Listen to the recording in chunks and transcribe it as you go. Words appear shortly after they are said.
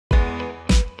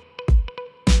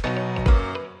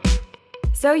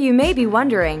So you may be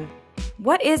wondering,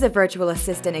 what is a virtual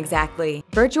assistant exactly?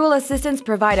 Virtual assistants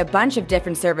provide a bunch of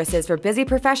different services for busy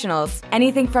professionals,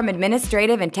 anything from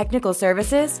administrative and technical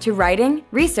services to writing,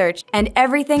 research, and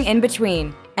everything in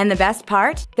between. And the best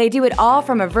part? They do it all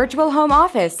from a virtual home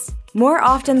office. More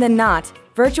often than not,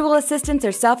 virtual assistants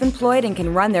are self-employed and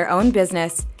can run their own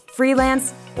business,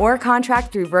 freelance, or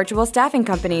contract through virtual staffing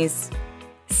companies.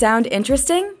 Sound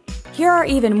interesting? Here are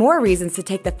even more reasons to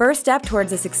take the first step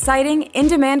towards this exciting,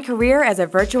 in-demand career as a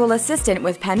virtual assistant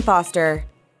with Penn.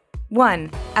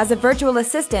 1. As a virtual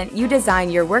assistant, you design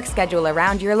your work schedule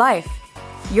around your life.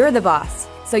 You're the boss,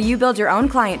 so you build your own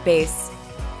client base.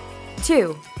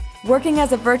 2. Working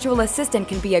as a virtual assistant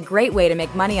can be a great way to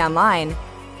make money online.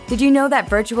 Did you know that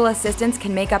virtual assistants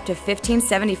can make up to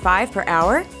 $15.75 per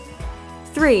hour?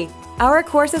 3. Our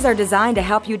courses are designed to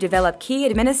help you develop key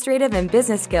administrative and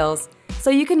business skills so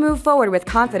you can move forward with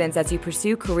confidence as you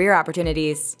pursue career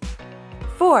opportunities.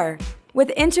 4. With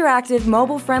interactive,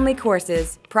 mobile-friendly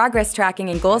courses, progress tracking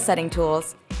and goal-setting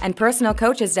tools, and personal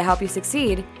coaches to help you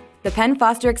succeed, the Penn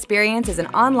Foster experience is an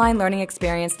online learning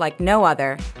experience like no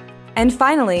other. And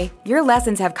finally, your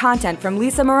lessons have content from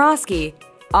Lisa Morosky,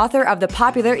 author of the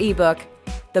popular ebook,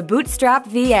 The Bootstrap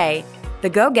VA, The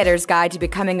Go-Getter's Guide to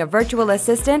Becoming a Virtual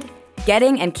Assistant,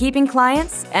 Getting and Keeping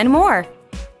Clients, and more.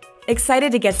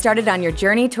 Excited to get started on your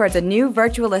journey towards a new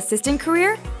virtual assistant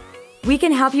career? We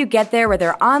can help you get there with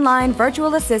our online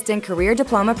Virtual Assistant Career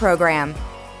Diploma program.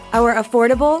 Our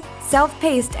affordable,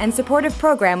 self-paced, and supportive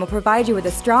program will provide you with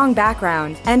a strong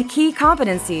background and key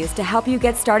competencies to help you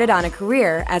get started on a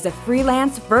career as a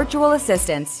freelance virtual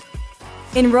assistant.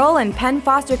 Enroll in Penn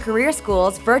Foster Career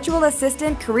School's Virtual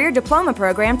Assistant Career Diploma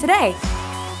program today.